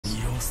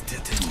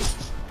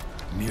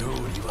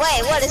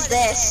Wait, what is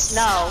this?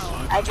 No,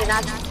 I did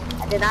not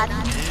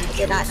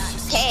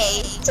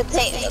pay to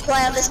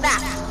play on this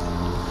map.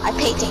 I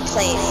paid to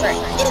play for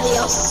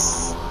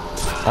Ilios.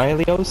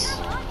 Ilios?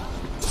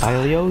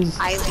 Ilios?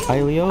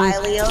 Ilios?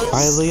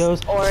 Ilios?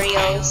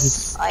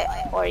 Oreos.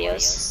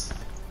 Oreos.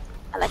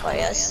 I like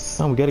Oreos.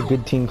 Oh, we got a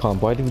good team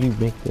comp. Why did we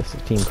make this a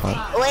team comp?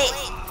 Wait,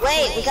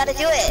 we gotta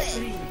do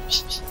it.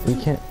 We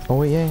can't. Oh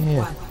wait,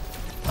 yeah.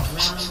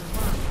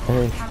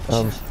 Hey,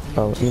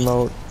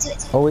 emote.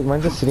 Oh wait,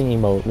 mine's a sitting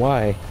emote.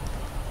 Why?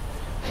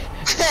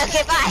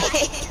 Okay,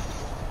 bye.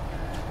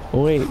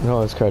 Oh wait, no,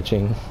 I was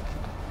crouching.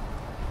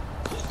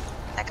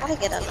 I gotta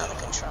get another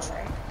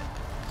controller.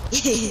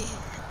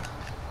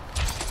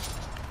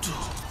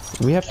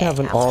 We have to have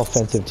an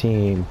all-offensive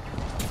team.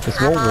 This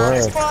won't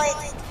work.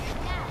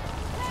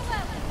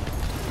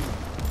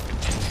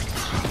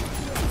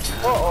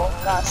 Oh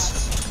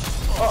gosh.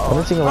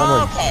 I'm seeing a lot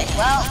more. Okay,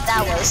 well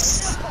that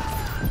was.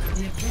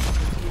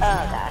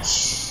 Oh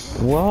gosh.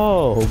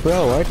 Whoa,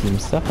 bro, our team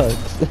sucks.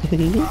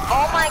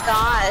 Oh my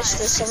gosh,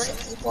 there's so many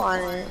people on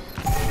it.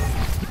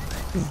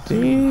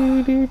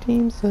 Dude, your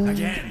team sucks.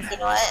 You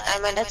know what? I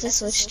might have to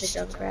switch to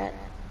Junkrat.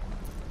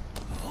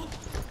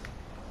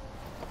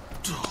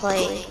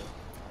 Play.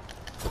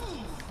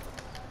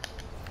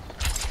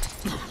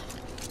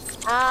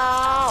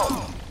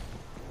 Ow!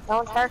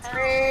 Don't hurt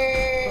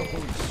me!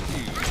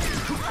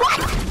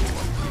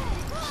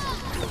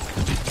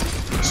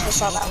 Should've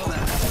saw that one.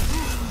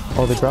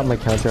 Oh, they brought my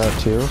counter out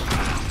too?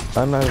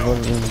 I'm not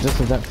even. This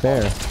isn't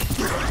fair.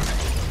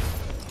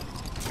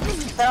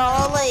 They're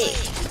all like.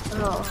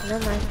 Oh,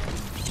 never mind.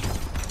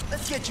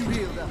 Let's get you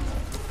healed up.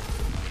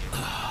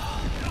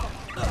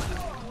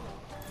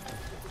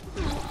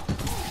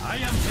 I'm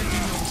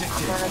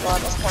gonna go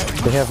at this point.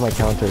 They have my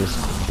counters.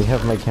 They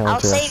have my counter. I'll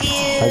save you!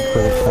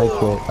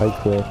 I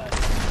quit.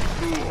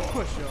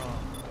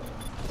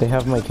 They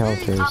have my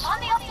counters.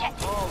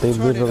 They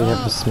literally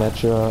have the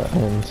Symmetra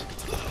and...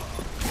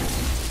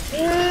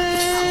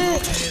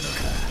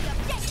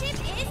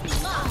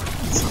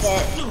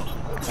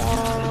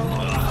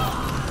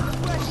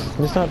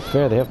 It's not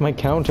fair, they have my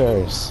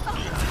counters.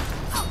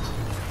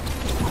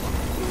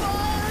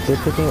 They're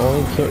picking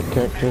only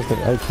characters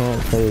that I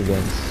can't play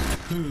against.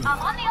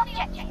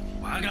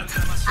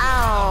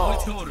 Ow.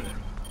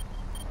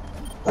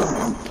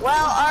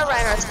 Well, our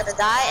Reinhardt's gonna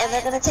die, and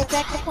they're gonna take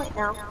back the point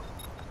now.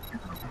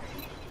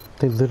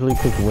 They literally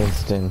picked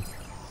Winston.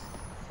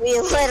 We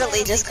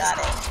literally just got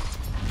it.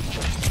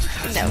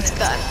 No, it's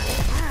gone.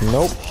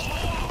 Nope.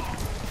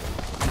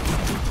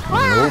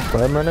 Nope,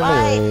 I'm running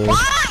away.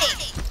 Why?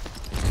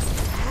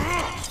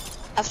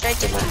 I've tried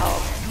to my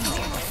home.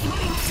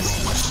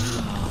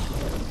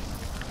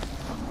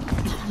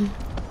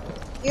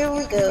 Here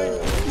we go.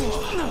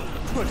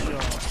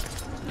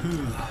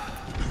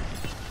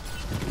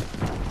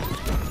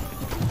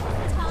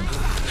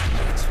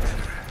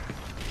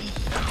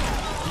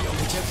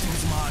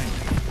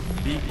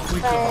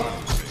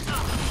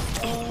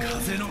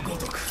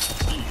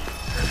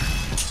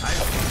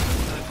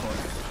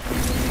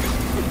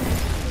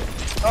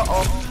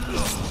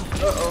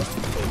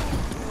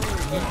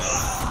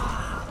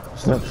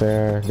 It's not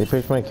fair. They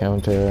picked my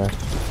counter.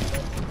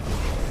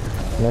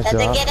 Nice Let them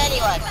job. get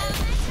anyone.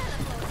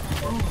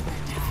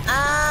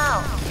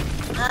 Ow!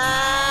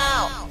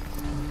 Ow!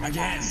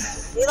 Again.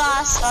 We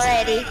lost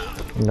already.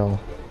 No.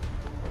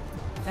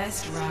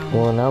 First round.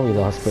 Well, now we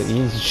lost, but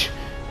we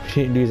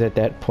didn't lose at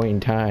that point in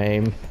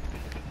time.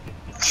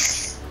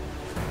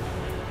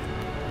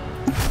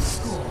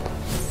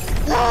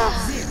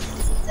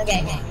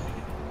 Okay.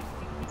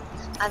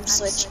 I'm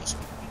switching.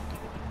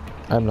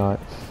 I'm not.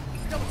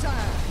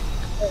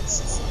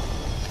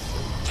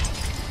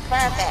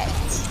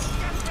 Perfect.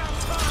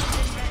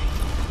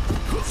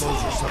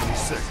 Soldier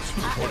 76.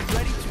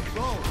 Ready to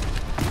go.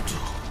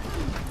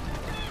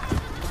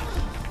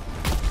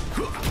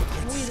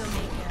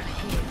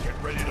 Get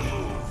ready to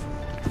move.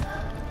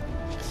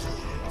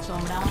 So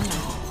now.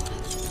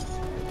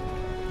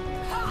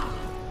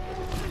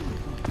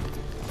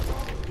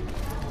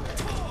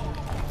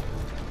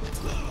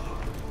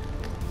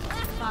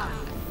 5,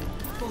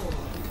 4,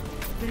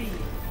 3,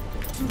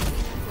 2.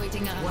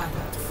 Waiting up. Round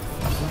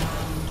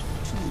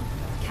 2.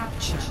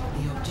 Capture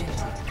the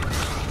objective.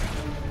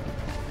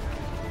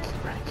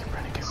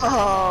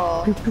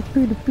 Oh.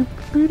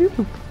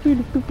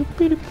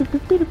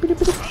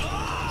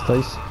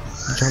 Slice.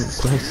 Jump,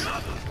 slice.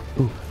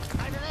 Ooh.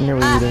 Never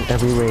eaten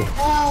every way.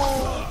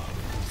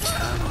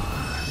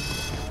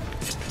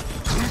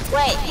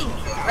 Wait,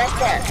 right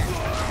there.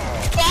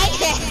 Dang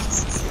it!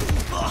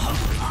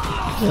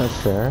 That's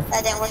fair.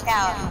 That didn't work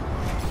out.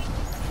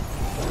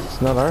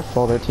 It's not our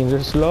fault, our teams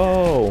are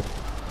slow.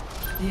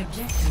 The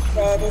objective.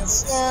 Let it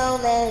snow,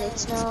 let it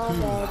snow,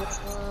 let it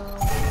snow.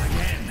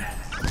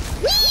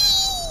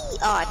 Whee!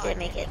 Oh, I didn't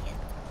make it.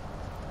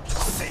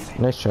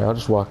 Nice try, I'll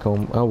just walk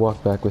home. I'll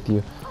walk back with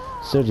you.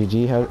 So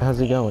GG, how's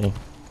it going?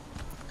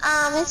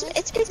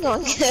 It's been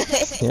going good.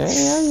 Yeah.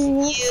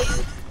 You.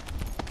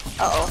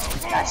 Uh oh,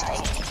 gosh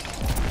dang it.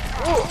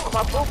 Ooh, come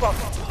on, boom, boom.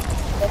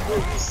 The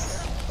boots.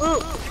 Ooh,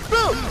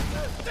 boom!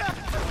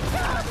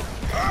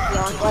 You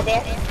wanna go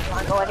there? You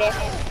wanna go there?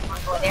 You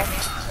wanna go there?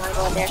 You wanna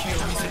go there?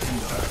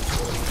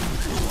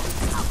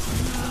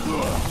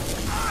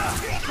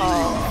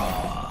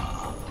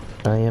 Oh.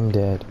 I am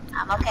dead.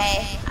 I'm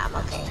okay. I'm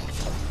okay.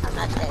 I'm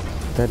not dead.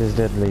 That is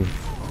deadly.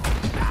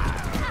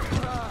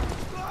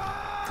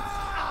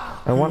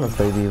 I want to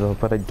play Vivo,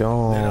 but I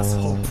don't. Let us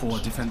hope for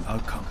a different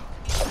outcome.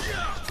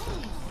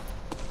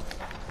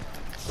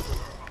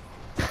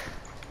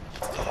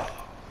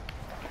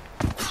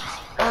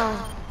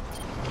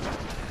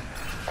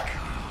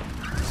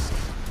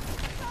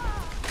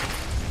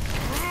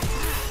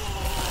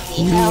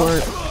 You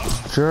are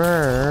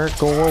jerk.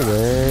 Go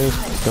away.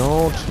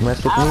 Don't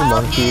mess with me,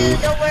 monkey.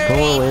 Go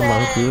away,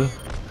 monkey.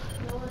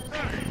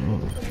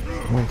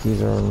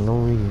 Monkeys are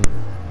annoying.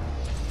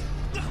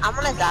 I'm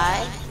gonna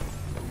die.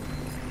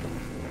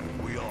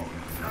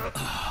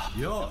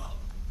 Yo,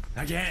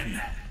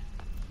 again.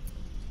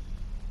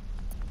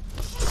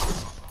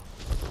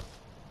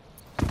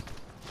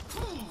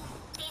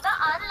 Diva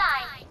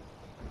online.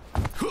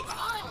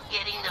 I'm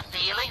getting the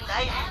feeling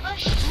they have a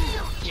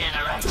shield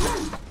generator.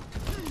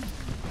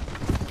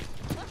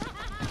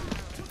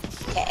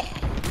 Okay.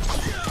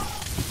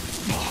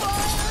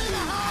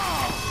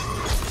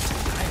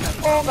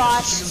 Oh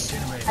gosh.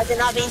 I did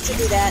not mean to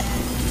do that.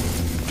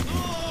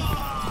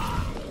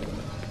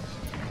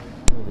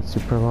 It's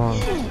super long.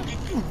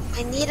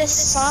 I need a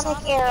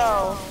sonic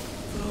arrow.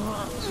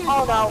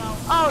 Oh no.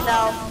 Oh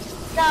no.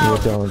 No.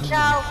 You don't.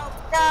 No.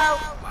 No.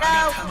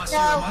 No.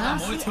 No.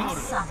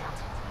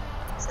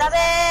 Stop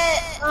it.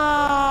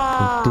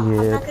 Oh,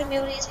 I'm not gonna be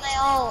able to use my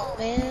ult,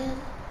 man.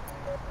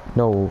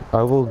 No,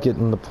 I will get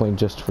in the point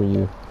just for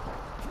you.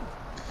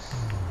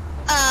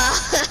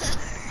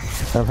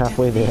 I'm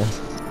halfway there.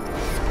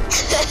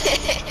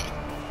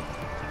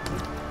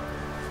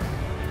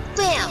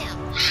 Bam!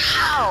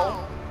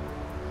 How?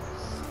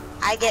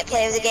 I get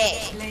play of the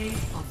game. Play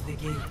of the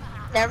game.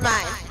 Never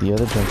mind. The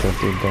other jump up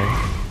did though.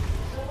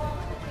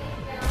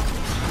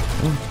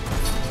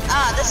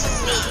 Ah, this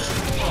is me.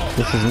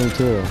 This is me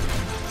too.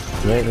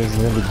 Right as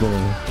in the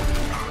beginning.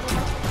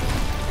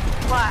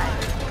 Why?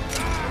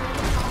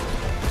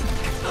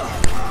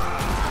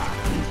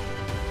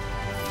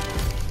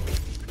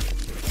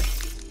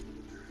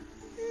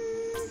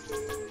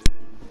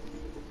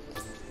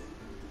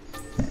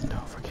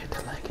 Don't forget to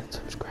like and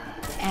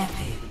subscribe.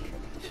 Epic.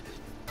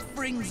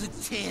 Brings a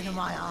tear to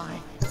my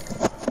eye.